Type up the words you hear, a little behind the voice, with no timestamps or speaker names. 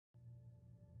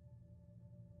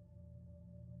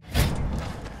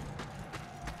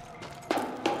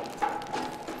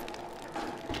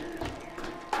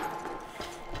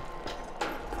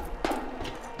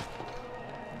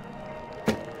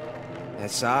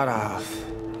sawed off.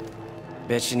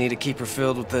 Bet you need to keep her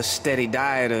filled with a steady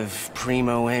diet of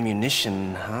primo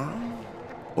ammunition, huh?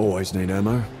 Always need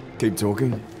ammo. Keep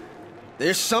talking.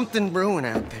 There's something brewing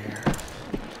out there.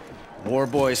 War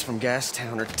boys from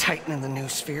Gastown are tightening the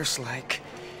noose fierce-like.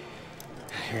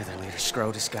 I hear their leader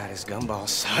Scrotus got his gumballs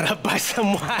sawed up by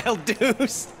some wild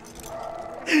deuce.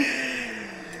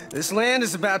 This land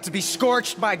is about to be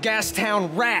scorched by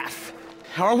Gastown wrath.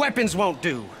 Our weapons won't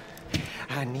do.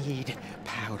 I need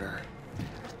powder.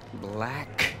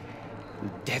 Black,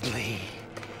 deadly,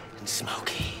 and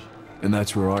smoky. And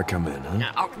that's where I come in, huh?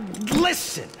 Now,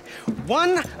 listen!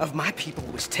 One of my people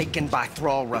was taken by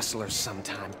thrall rustlers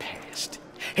sometime past.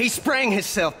 He sprang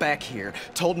himself back here,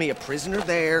 told me a prisoner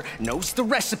there knows the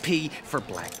recipe for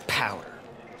black powder.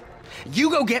 You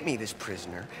go get me this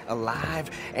prisoner, alive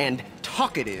and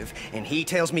talkative, and he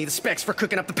tells me the specs for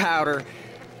cooking up the powder,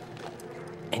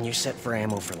 and you're set for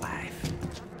ammo for life.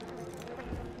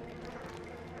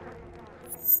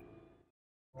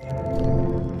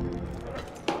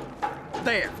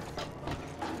 There.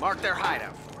 Mark their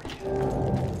hideout for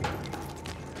you.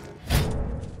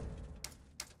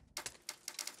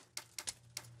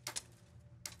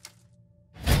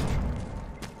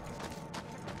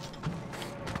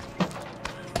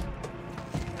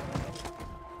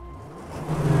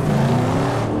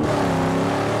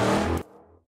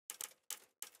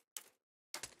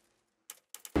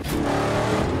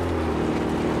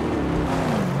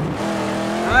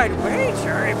 I'd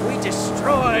wager if we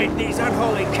destroyed these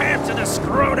unholy camps of the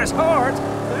Scrotus hordes,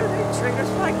 they'd treat us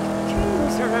like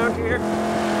kings around here.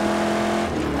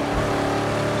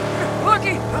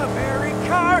 Looky, a buried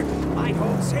cart might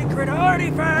hold sacred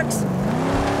artifacts.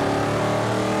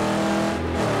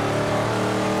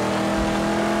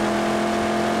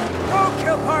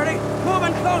 Roadkill party,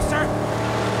 moving closer.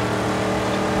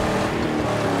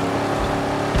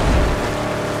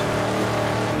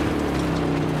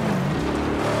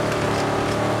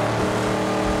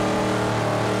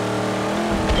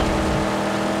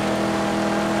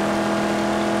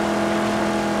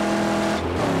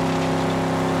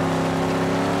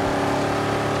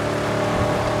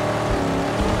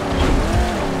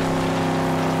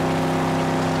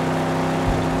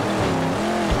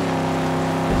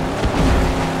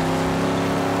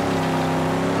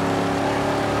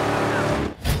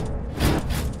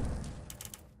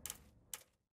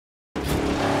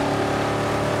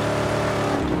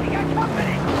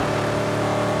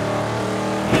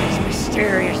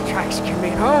 Mysterious tracks can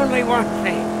mean only one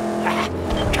thing.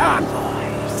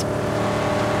 Convoys.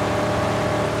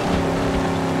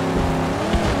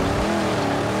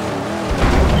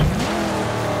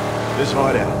 This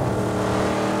hideout.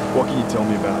 What can you tell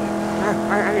me about it?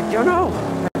 I don't know.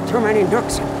 Too many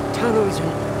nooks and tunnels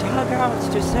and dugouts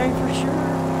to say for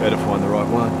sure. Better find the right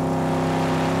one.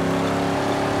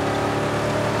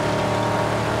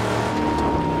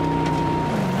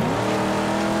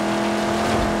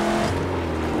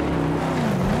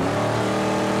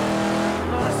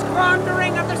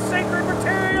 Squandering of the sacred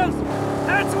materials!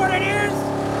 That's what it is!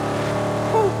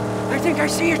 Oh, I think I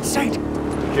see it, Saint.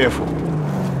 Careful.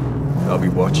 I'll be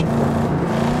watching.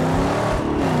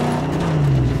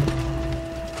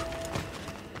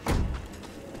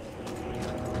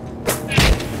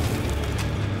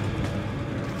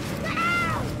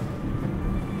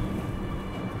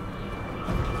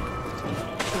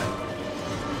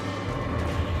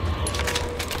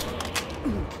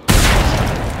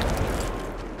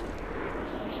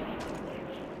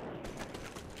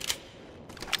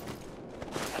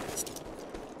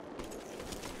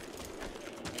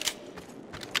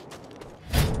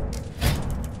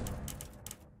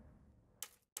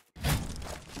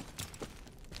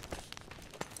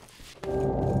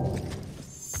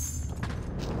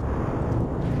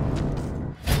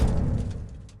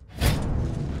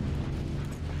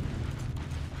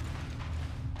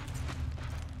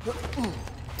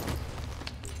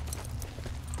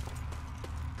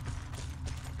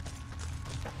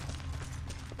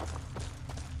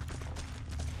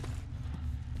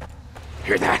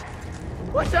 Hear that?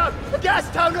 Watch out! A gas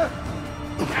towner!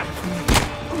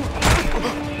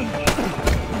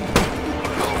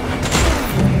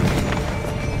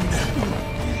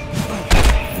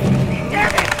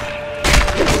 Damn it!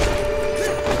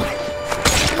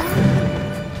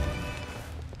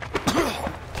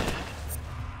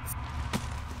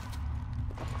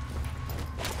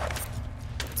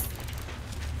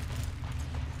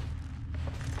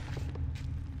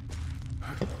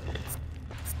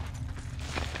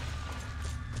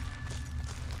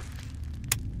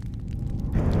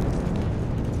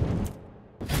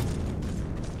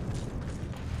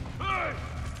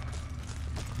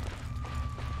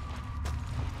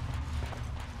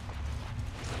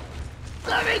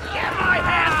 Let me get my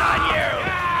hands on you!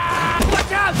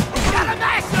 Watch out! Got a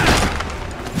master!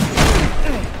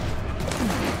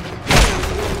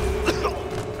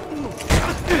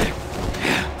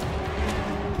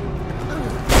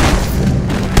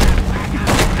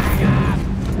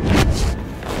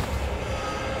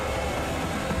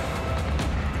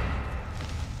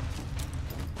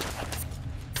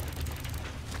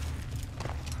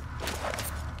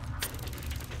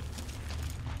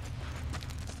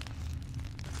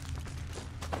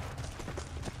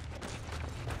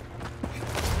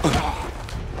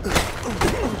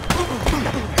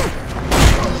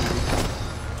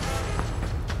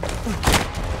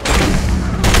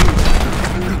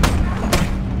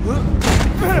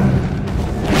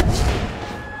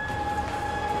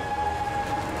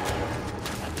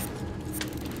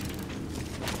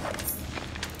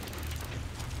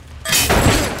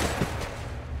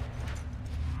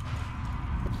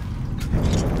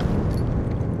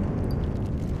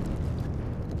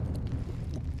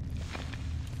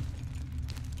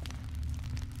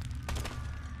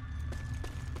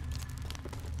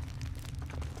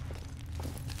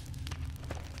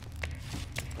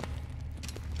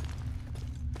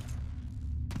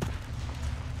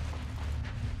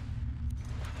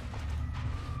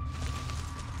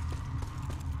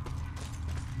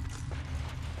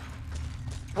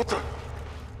 What the?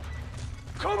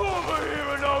 Come over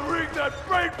here and I'll wring that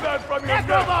brain pad from your Let's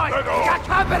neck! go, boys! We got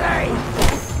company!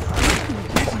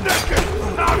 He's naked!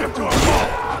 Knock him to a ball!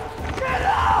 Get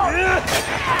out!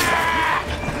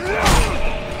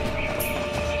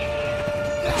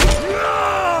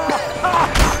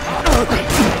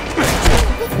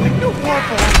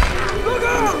 Look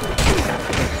out!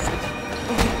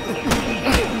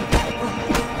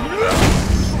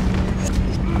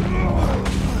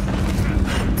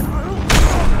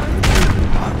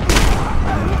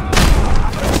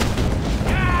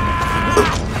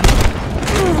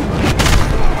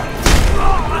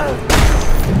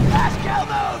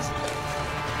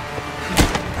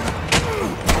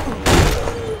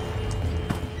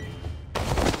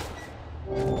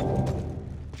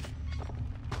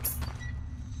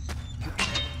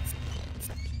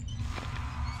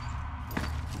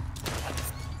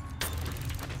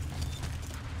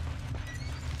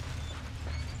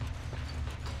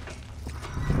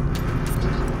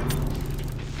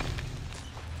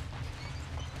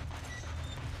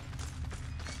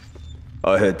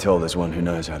 I heard tell there's one who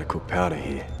knows how to cook powder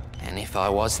here. And if I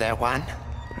was that one?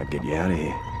 I'd get you out of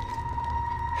here.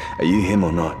 Are you him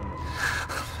or not?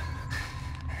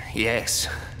 Yes.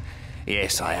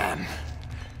 Yes, I am.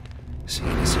 Seeing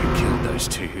as you killed those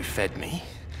two who fed me.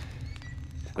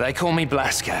 They call me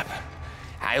Blaskap.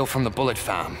 Hail from the Bullet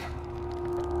Farm.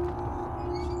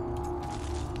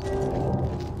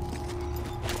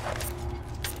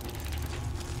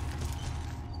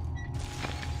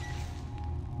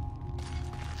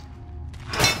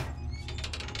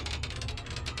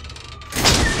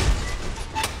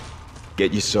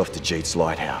 Get yourself to Jeet's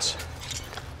lighthouse.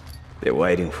 They're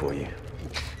waiting for you.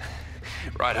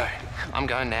 Righto. I'm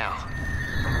going now.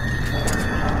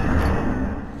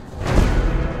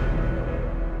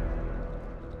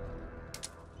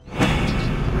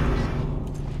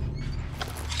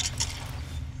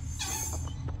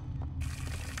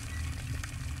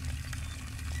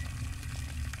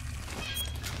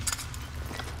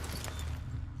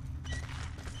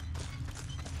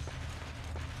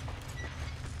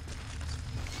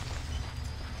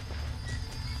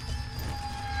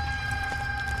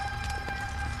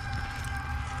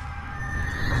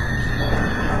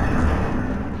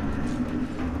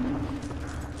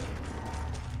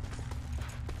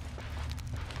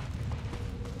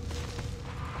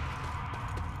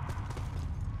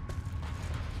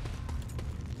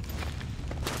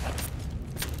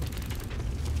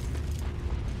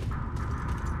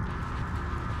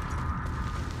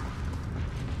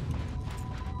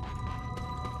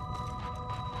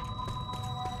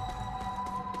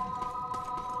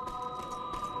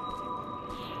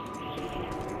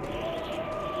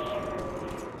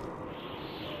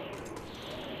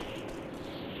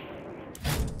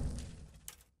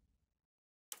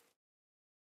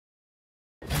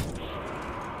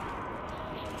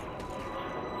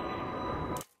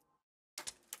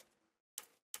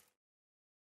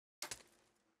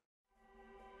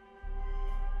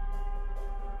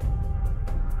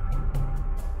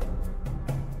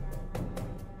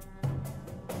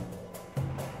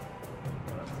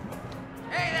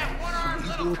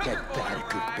 Look at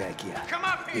Barracook back here. Come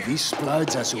up here! If he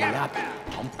sploods us all up,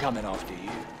 I'm coming after you.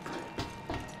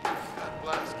 That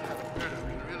blast captain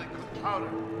can really cook powder.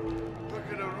 We're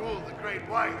gonna rule the Great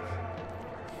White.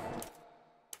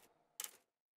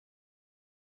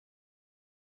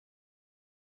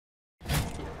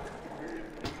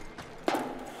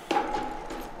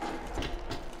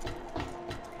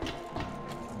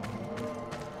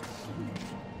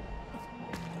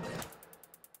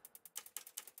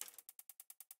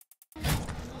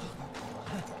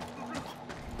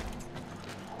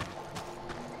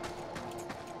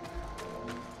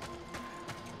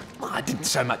 I didn't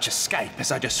so much escape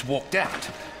as I just walked out.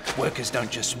 Workers don't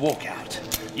just walk out.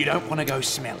 You don't want to go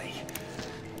smelly.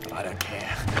 But I don't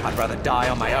care. I'd rather die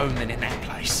on my own than in that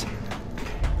place.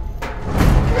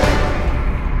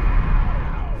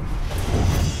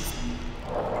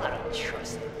 I don't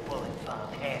trust the bullet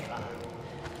vampire.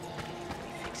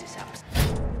 He fixes up